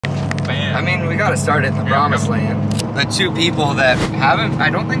Yeah. I mean, we gotta start it in the promised land. The two people that haven't, I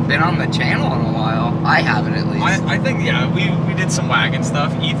don't think, been on the channel in a while. I haven't, at least. I think, yeah, we did some wagon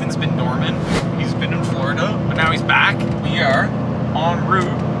stuff. Ethan's been dormant. He's been in Florida, but now he's back. We are en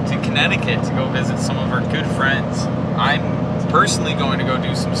route to Connecticut to go visit some of our good friends. I'm personally going to go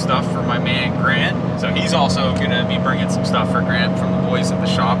do some stuff for my man Grant. So he's also gonna be bringing some stuff for Grant from the boys at the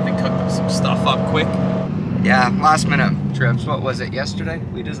shop. They cooked some stuff up quick. Yeah, last minute trips. What was it, yesterday?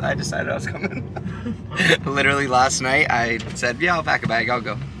 I decided I was coming. Literally last night, I said, yeah, I'll pack a bag, I'll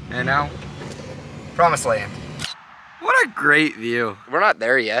go. And now, promised land. What a great view. We're not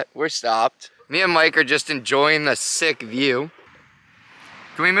there yet, we're stopped. Me and Mike are just enjoying the sick view.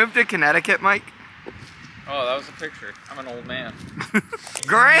 Can we move to Connecticut, Mike? Oh, that was a picture. I'm an old man.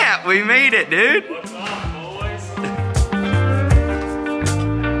 Grant, we made it, dude. What's up, boys?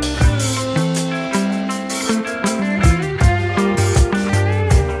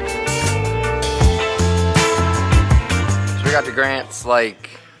 So we got to Grant's like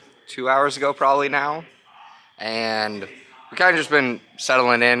 2 hours ago probably now. And we kind of just been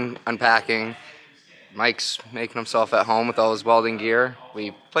settling in, unpacking. Mike's making himself at home with all his welding gear.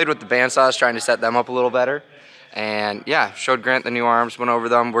 We played with the bandsaws, trying to set them up a little better. And yeah, showed Grant the new arms, went over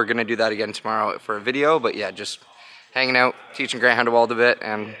them. We're gonna do that again tomorrow for a video, but yeah, just hanging out, teaching Grant how to weld a bit,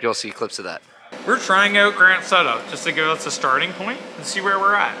 and you'll see clips of that. We're trying out Grant's setup just to give us a starting point and see where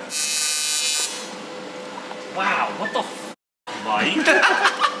we're at. Wow, what the f, Mike?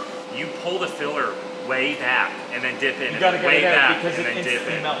 You pull the filler way back and then dip in, You gotta and get way it out back because and it then dip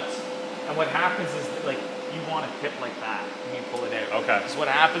instantly in. melts. And what happens is that, like, you want to tip like that when you pull it out. Okay. Because what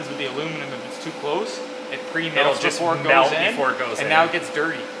happens with the aluminum, if it's too close, it It'll pre-melts just before it melt goes in. before it goes and in. now it gets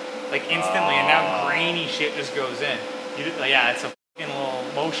dirty. Like instantly, and now grainy shit just goes in. You just, yeah, it's a fucking little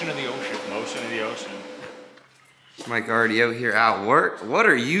motion of the ocean. Motion of the ocean. Mike already out here at work. What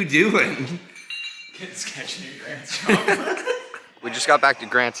are you doing? Getting sketchy in Grant's shop. We just got back to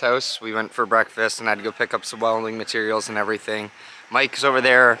Grant's house. We went for breakfast and had to go pick up some welding materials and everything. Mike's over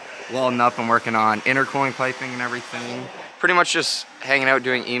there welding up and working on intercooling piping and everything. Pretty much just hanging out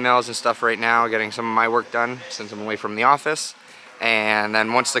doing emails and stuff right now, getting some of my work done since I'm away from the office. And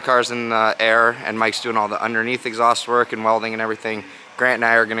then once the car's in the air and Mike's doing all the underneath exhaust work and welding and everything, Grant and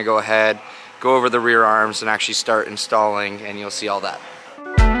I are gonna go ahead, go over the rear arms and actually start installing, and you'll see all that.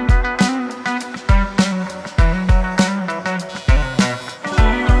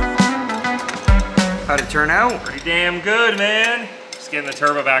 How'd it turn out? Pretty damn good, man. Just getting the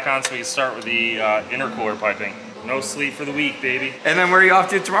turbo back on so we can start with the intercooler piping. No sleep for the week, baby. And then where are you off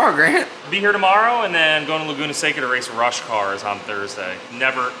to tomorrow, Grant? Be here tomorrow and then going to Laguna Seca to race rush cars on Thursday.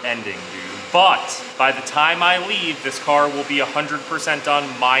 Never ending, dude. But by the time I leave, this car will be 100%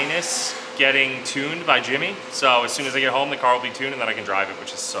 done minus getting tuned by Jimmy. So as soon as I get home, the car will be tuned and then I can drive it,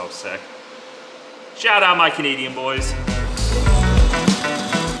 which is so sick. Shout out my Canadian boys.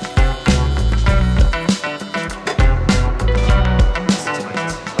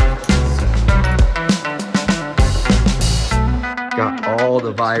 Got all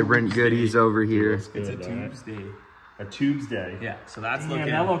the vibrant goodies over here. It's a Tuesday. A tubes day. Yeah, so that's Man,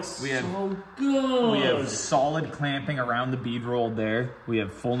 looking. that looks so good. We have solid clamping around the bead roll there. We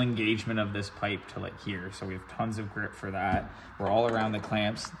have full engagement of this pipe to like here, so we have tons of grip for that. We're all around the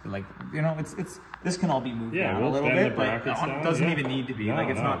clamps. Like, you know, it's this can all be moved down a little bit, but it doesn't even need to be. No, like,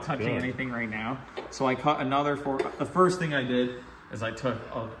 it's not touching good. anything right now. So I cut another the first thing I did is I took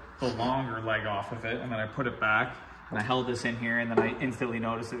the longer leg off of it, and then I put it back, and I held this in here, and then I instantly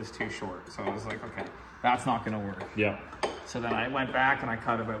noticed it was too short. So I was like, okay, that's not gonna work. Yeah. So then I went back and I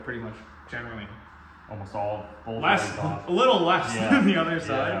cut about pretty much generally Almost all both less, legs off. a little less Yeah. than the other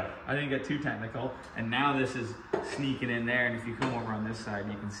side. Yeah. I didn't get too technical. And now this is sneaking in there. And if you come over on this side,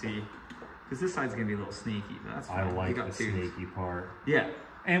 you can see, because this side's gonna be a little sneaky, but that's fine. I like got the two. snaky part. Yeah.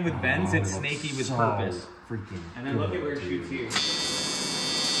 And with Ben's, it's snaky with purpose. Freaking And then look at where it shoots here.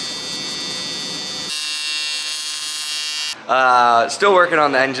 Still working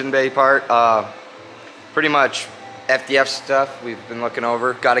on the engine bay part. Pretty much FDF stuff we've been looking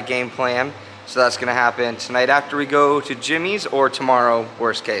over. Got a game plan. So that's gonna happen tonight after we go to Jimmy's, or tomorrow,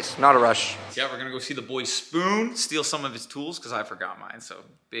 worst case. Not a rush. Yeah, we're gonna go see the boy Spoon, steal some of his tools, because I forgot mine. So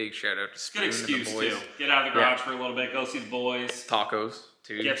big shout out to Spoon. Good excuse and the boys. too. Get out of the garage for a little bit, go see the boys. Tacos,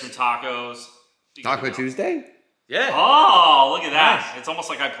 too. Get some tacos. Taco Tuesday? Yeah. Oh, look at that. Nice. It's almost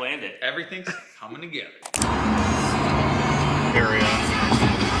like I planned it. Everything's coming together.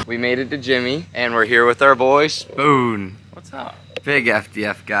 Area. We made it to Jimmy, and we're here with our boy Spoon. What's up? Big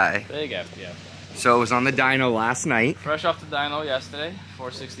FDF guy. Big FDF. So it was on the dyno last night. Fresh off the dyno yesterday,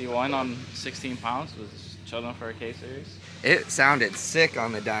 461 on 16 pounds. Was chilling for a K series. It sounded sick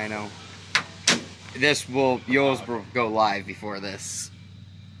on the dyno. yours will go live before this.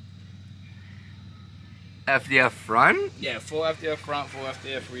 FDF front? Yeah, full FDF front, full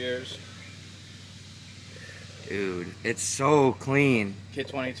FDF rears. Dude, it's so clean.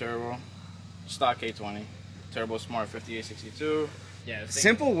 K20 turbo, stock K20, turbo smart 5862. Yeah,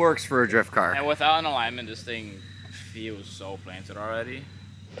 Simple works for a drift car. And without an alignment, this thing feels so planted already.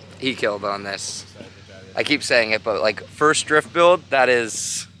 He killed on this. I keep saying it, but like first drift build, that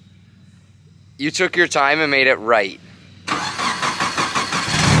is, you took your time and made it right.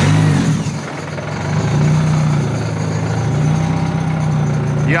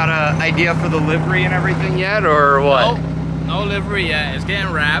 You got an idea for the livery and everything yet, or what? No livery yet. It's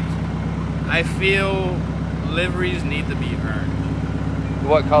getting wrapped. I feel liveries need to be earned.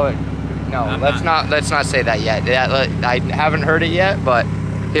 What color? No, let's not say that yet. I haven't heard it yet, but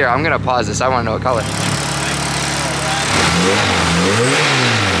here, I'm gonna pause this. I want to know what color.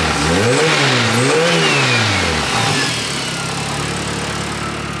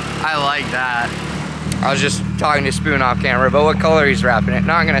 I like that. I was just talking to Spoon off camera, but what color he's wrapping it,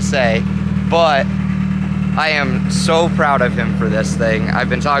 not gonna say, but I am so proud of him for this thing. I've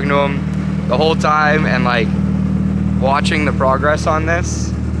been talking to him the whole time and like watching the progress on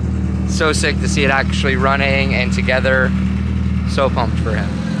this. So sick to see it actually running and together. So pumped for him.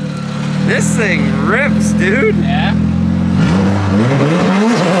 This thing rips, dude. Yeah.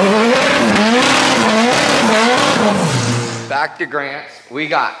 Back to Grant's. We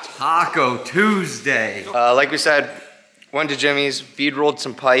got Taco Tuesday. Like we said, went to Jimmy's, bead rolled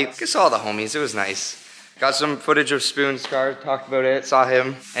some pipe. I saw the homies, it was nice. Got some footage of Spoon's car, talked about it, saw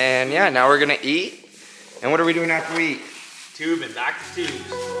him. And yeah, now we're gonna eat. And what are we doing after we eat? Tubing, back to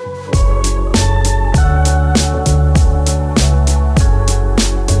tubes.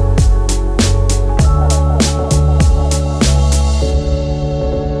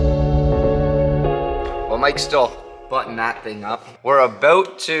 Well, Mike's still button that thing up. We're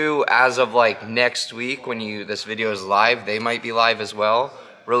about to, as of like next week when this video is live, they might be live as well,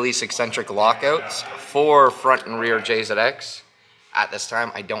 release eccentric lockouts for front and rear JZX. At this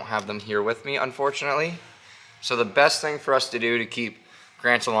time, I don't have them here with me, unfortunately. So the best thing for us to do to keep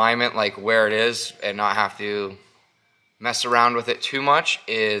Grant's alignment like where it is and not have to mess around with it too much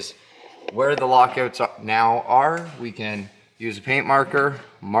is where the lockouts now are, we can use a paint marker,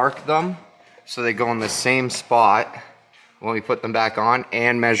 mark them, so they go in the same spot when we put them back on,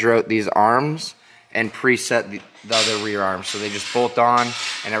 and measure out these arms and preset the other rear arms. So they just bolt on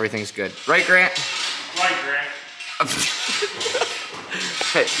and everything's good. Right, Grant? Right, Grant.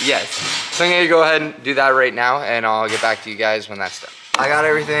 Yes. So I'm gonna go ahead and do that right now, and I'll get back to you guys when that's done. I got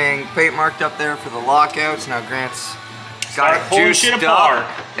everything paint marked up there for the lockouts. Now Grant's got it juiced up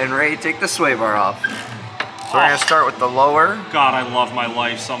and ready to take the sway bar off. So we're gonna start with the lower. God, I love my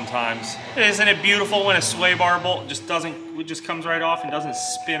life sometimes. Isn't it beautiful when a sway bar bolt just comes right off and doesn't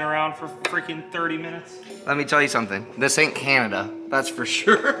spin around for freaking 30 minutes? Let me tell you something. This ain't Canada, that's for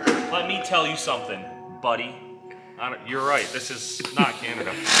sure. Let me tell you something, buddy. You're right, this is not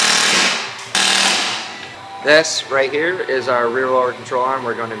Canada. This right here is our rear lower control arm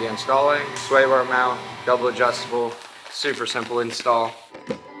we're going to be installing. Sway bar mount, double adjustable, super simple install.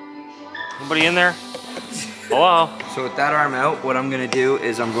 Anybody in there? Hello? So with that arm out, what I'm gonna do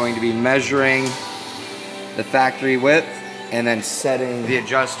is I'm going to be measuring the factory width and then setting the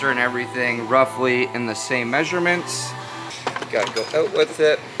adjuster and everything roughly in the same measurements. Gotta go out with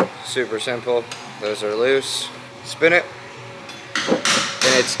it, super simple. Those are loose, spin it,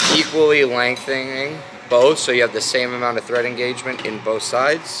 and it's equally lengthening both, so you have the same amount of thread engagement in both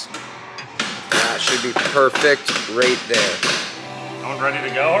sides. That should be perfect right there. Everyone ready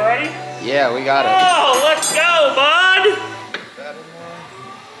to go already? Yeah, we got it. Oh, let's go, bud!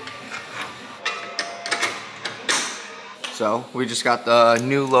 So, we just got the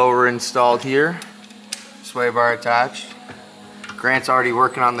new lower installed here. Sway bar attached. Grant's already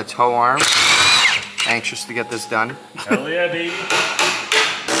working on the tow arm. Anxious to get this done. Hell yeah, baby.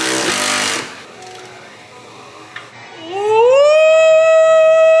 Woo!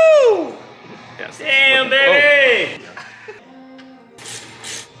 Yes. Damn, baby!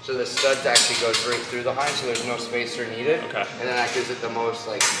 So the studs actually goes right through the hind, so there's no spacer needed. Okay. And then that gives it the most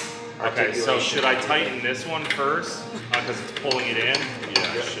like Okay, so should I tighten this one first? Because it's pulling it in?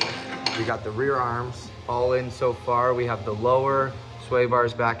 Yeah, I should. We got the rear arms all in so far. We have the lower sway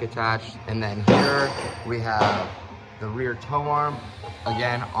bars back attached. And then here we have the rear tow arm.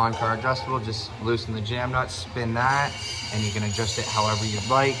 Again, on-car adjustable, just loosen the jam nut, spin that, and you can adjust it however you'd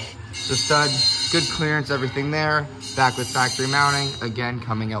like. The stud, good clearance, everything there. Back with factory mounting, again,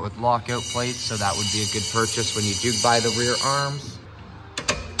 coming out with lockout plates, so that would be a good purchase when you do buy the rear arms.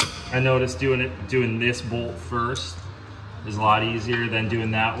 I noticed doing this bolt first is a lot easier than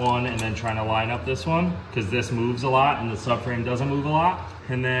doing that one and then trying to line up this one, because this moves a lot and the subframe doesn't move a lot.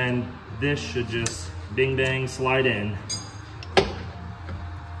 And then this should just bing bang slide in.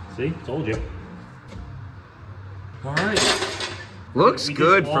 See, told you. All right. Looks We did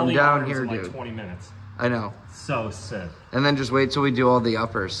good all from the down arms here, in like dude. 20 minutes. I know. So sick. And then just wait till we do all the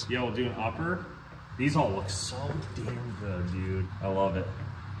uppers. Yeah, we'll do an upper. These all look so damn good, dude. I love it.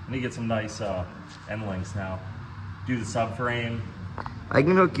 Let me get some nice end links now. Do the subframe. I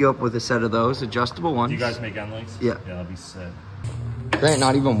can hook you up with a set of those adjustable ones. Do you guys make end links? Yeah. Yeah, that'd be sick. Grant,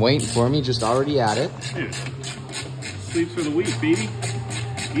 not even waiting for me, just already at it. Dude, sleeps for the week, baby.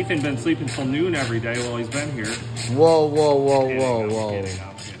 Ethan been sleeping till noon every day while he's been here. Whoa, whoa, whoa, Kidding, whoa, I'm whoa. kidding,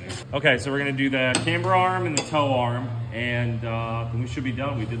 I'm kidding. Okay, so we're gonna do the camber arm and the toe arm, and then we should be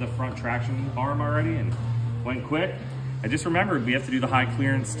done. We did the front traction arm already and went quick. I just remembered we have to do the high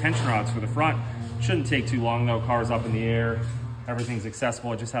clearance tension rods for the front. Shouldn't take too long though, car's up in the air. Everything's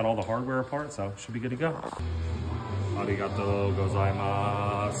accessible. I just had all the hardware apart, so should be good to go. Arigato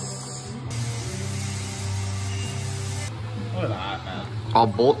gozaimasu. Look at that, man. All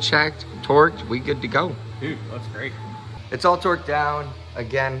bolt checked, torqued, we good to go. Dude, that's great. It's all torqued down.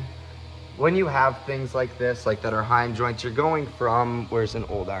 Again, when you have things like this, like that are hind joints, you're going from, where's an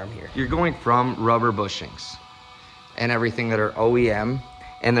old arm here? You're going from rubber bushings and everything that are OEM,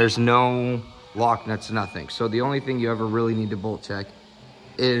 and there's no lock nuts, nothing. So the only thing you ever really need to bolt check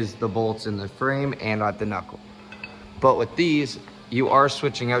is the bolts in the frame and at the knuckle. But with these, you are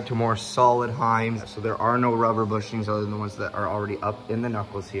switching out to more solid hinds, so there are no rubber bushings other than the ones that are already up in the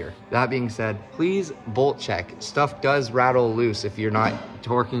knuckles here. That being said, please bolt check. Stuff does rattle loose if you're not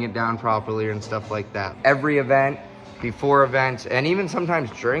torquing it down properly and stuff like that. Every event, before events, and even sometimes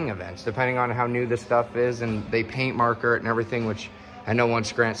during events, depending on how new this stuff is, and they paint marker it and everything, which I know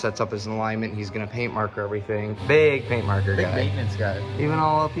once Grant sets up his alignment, he's gonna paint marker everything. Big paint marker guy. Big maintenance guy. Even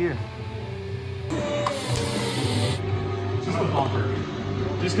all up here.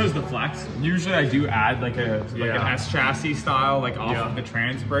 Just because the flex. Usually I do add like an S chassis style, like off of the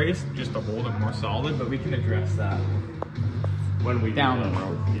trans brace, just to hold it more solid. But we can address that When we down do the that.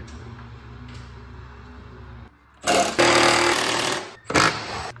 road. Yeah.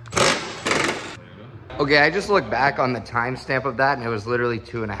 Okay, I just looked back on the timestamp of that and it was literally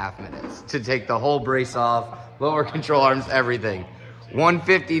 2.5 minutes to take the whole brace off, lower control arms, everything.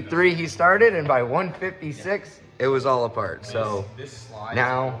 153 he started, and by 156 it was all apart. So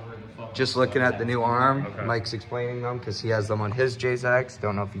now, just looking at the new arm, Mike's explaining them because he has them on his JZX.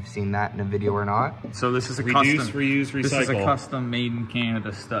 Don't know if you've seen that in a video or not. So this is a Reduce, custom. reuse, recycle. This is a custom made in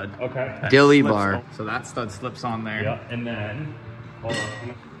Canada stud. Okay. That Dilly slips bar. on- So that stud slips on there. Yeah, and then, hold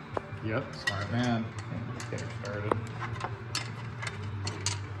on. Yep, smart man. Let's get her started.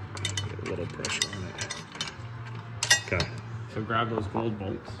 Get a little pressure on it. Okay. So grab those gold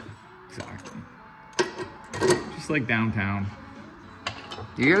bolts. Exactly. Just like downtown.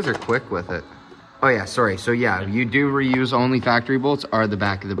 You guys are quick with it. Oh yeah, sorry. So yeah, you do reuse only factory bolts are the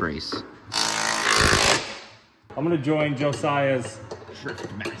back of the brace. I'm gonna join Josiah's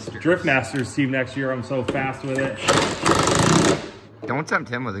Drift Masters team next year. I'm so fast with it. Don't tempt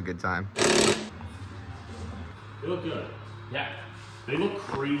him with a good time. They look good. Yeah. They look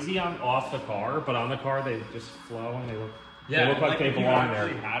crazy on off the car, but on the car they just flow and they look like they belong there.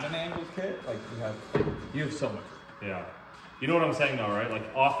 If you had an angled kit, like you have so much. Yeah. You know what I'm saying though, right? Like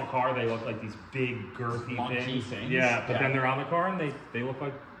off the car they look like these big girthy Monkey things. things. Yeah, but Yeah. then they're on the car and they look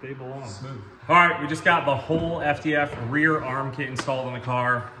like they belong. Smooth. All right, we just got the whole FDF rear arm kit installed on the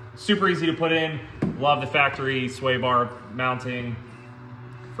car. Super easy to put in. Love the factory sway bar mounting.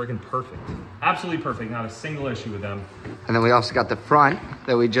 Freaking perfect. Absolutely perfect. Not a single issue with them. And then we also got the front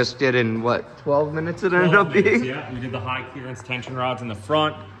that we just did in what, 12 minutes it ended 12 up minutes, being? yeah, we did the high clearance tension rods in the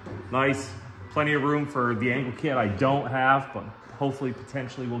front. Nice. Plenty of room for the angle kit I don't have, but hopefully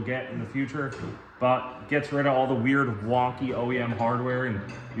potentially will get in the future. But gets rid of all the weird wonky OEM hardware and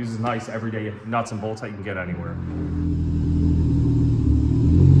uses nice everyday nuts and bolts that you can get anywhere.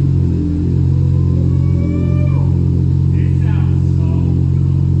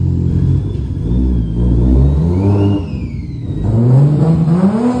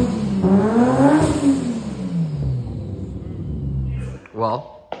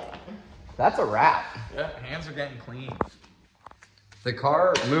 Well, that's a wrap. Yeah, hands are getting clean. The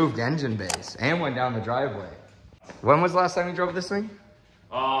car moved engine bays and went down the driveway. When was the last time you drove this thing?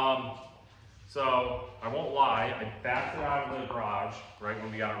 So I won't lie, I backed it out of the garage right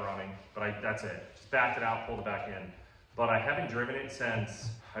when we got it running, but that's it. Just backed it out, pulled it back in. but I haven't driven it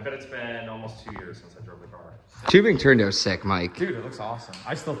since, I bet it's been almost 2 years since I drove the car. Tubing turned out sick, Mike. Dude, it looks awesome.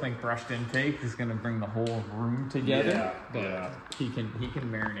 I still think brushed intake is gonna bring the whole room together. Yeah. He can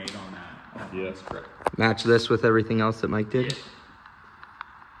marinate on that. Yeah, that's correct. Match this with everything else that Mike did.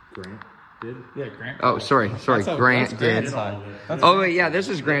 Grant did? Yeah, Grant. Oh, sorry, Grant That's did. Grant's side. Oh wait, yeah, this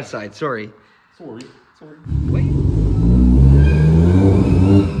is Grant's side. Sorry. Sorry. Wait.